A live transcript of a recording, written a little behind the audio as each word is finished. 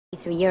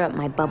Through Europe,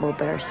 my bubble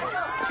burst.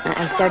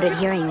 I started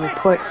hearing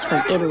reports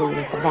from Italy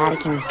that the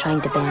Vatican was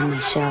trying to ban my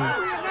show.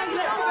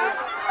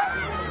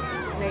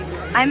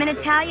 I'm an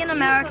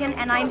Italian-American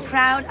and I'm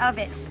proud of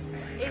it.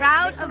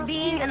 Proud of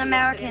being an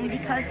American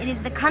because it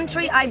is the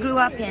country I grew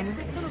up in.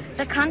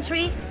 The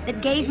country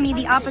that gave me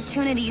the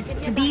opportunities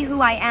to be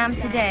who I am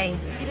today.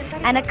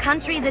 And a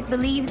country that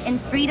believes in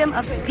freedom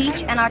of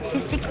speech and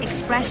artistic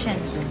expression.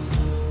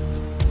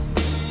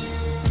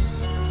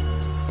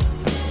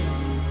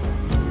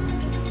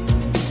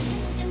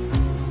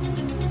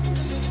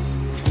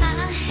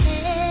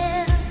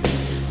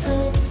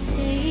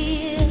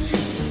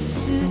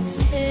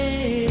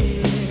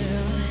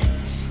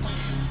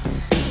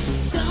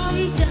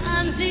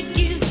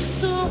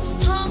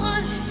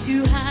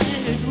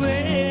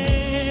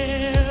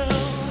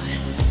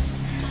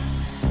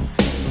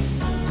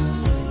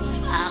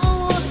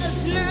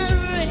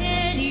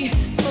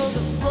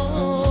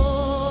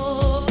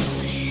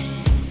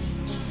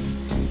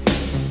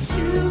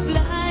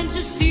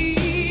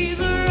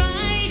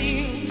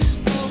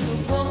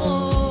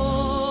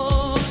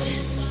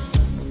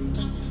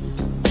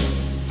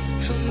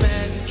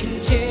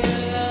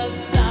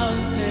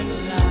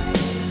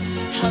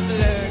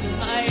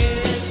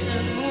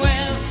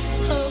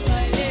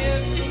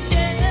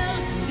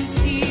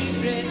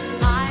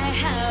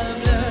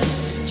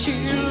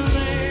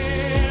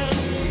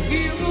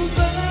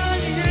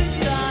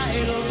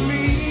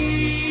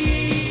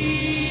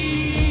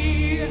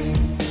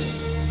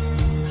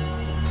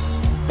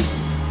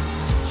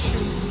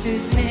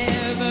 Is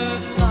never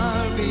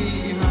far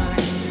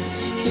behind.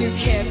 You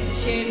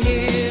kept it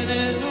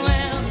hidden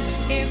well.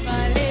 If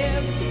I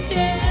lived to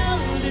tell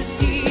the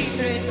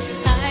secret,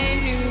 I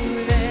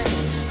knew then,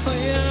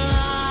 will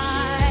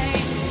I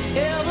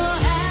ever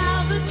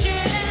have the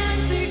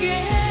chance again?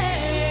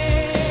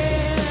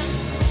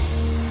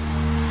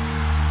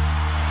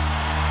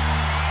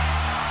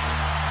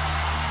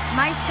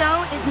 My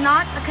show is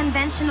not a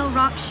conventional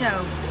rock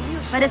show,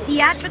 but a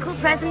theatrical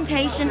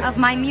presentation of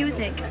my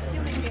music.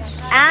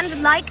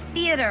 And like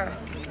theater,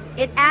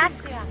 it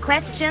asks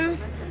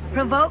questions,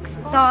 provokes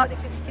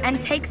thoughts, and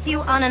takes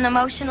you on an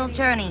emotional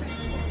journey.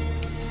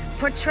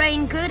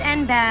 Portraying good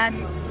and bad,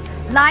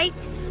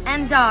 light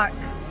and dark,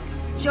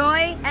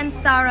 joy and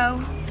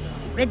sorrow,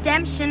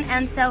 redemption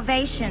and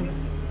salvation.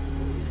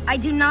 I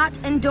do not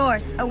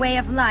endorse a way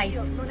of life,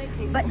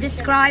 but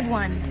describe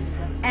one,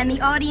 and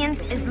the audience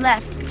is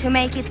left to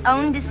make its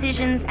own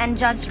decisions and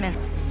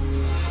judgments.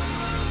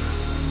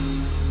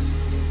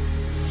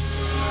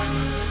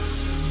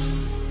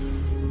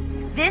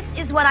 This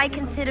is what I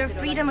consider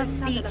freedom of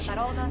speech,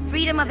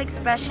 freedom of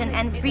expression,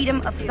 and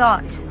freedom of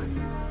thought.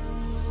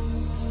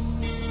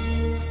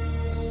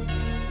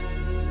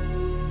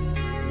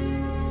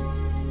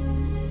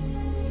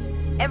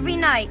 Every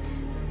night,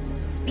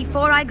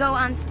 before I go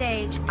on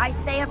stage, I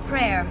say a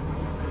prayer.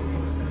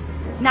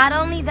 Not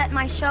only that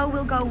my show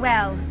will go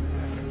well,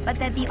 but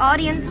that the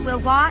audience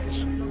will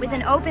watch with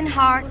an open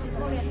heart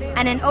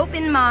and an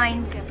open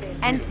mind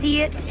and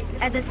see it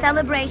as a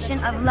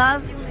celebration of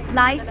love,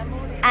 life,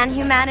 and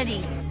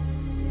humanity.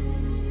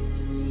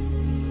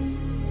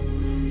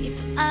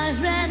 If I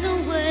ran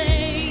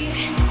away,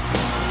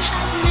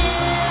 I'd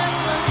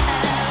never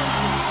have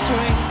the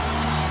strength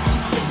to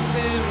get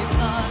very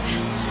far.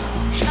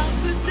 How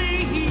could they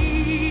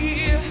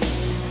hear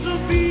the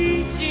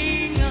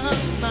beating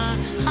of my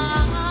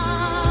heart?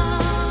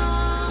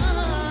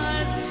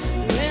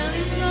 Well,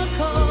 in the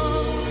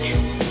cold,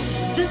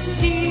 the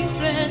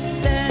secret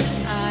that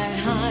I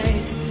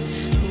hide,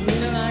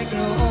 will I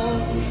grow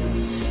old?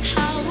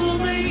 How will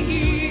they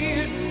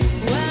hear?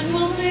 When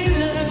will they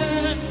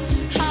learn?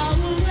 How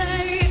will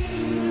they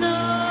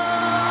know?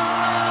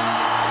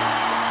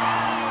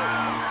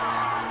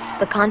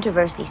 The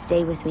controversy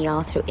stayed with me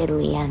all through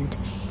Italy, and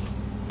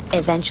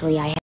eventually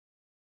I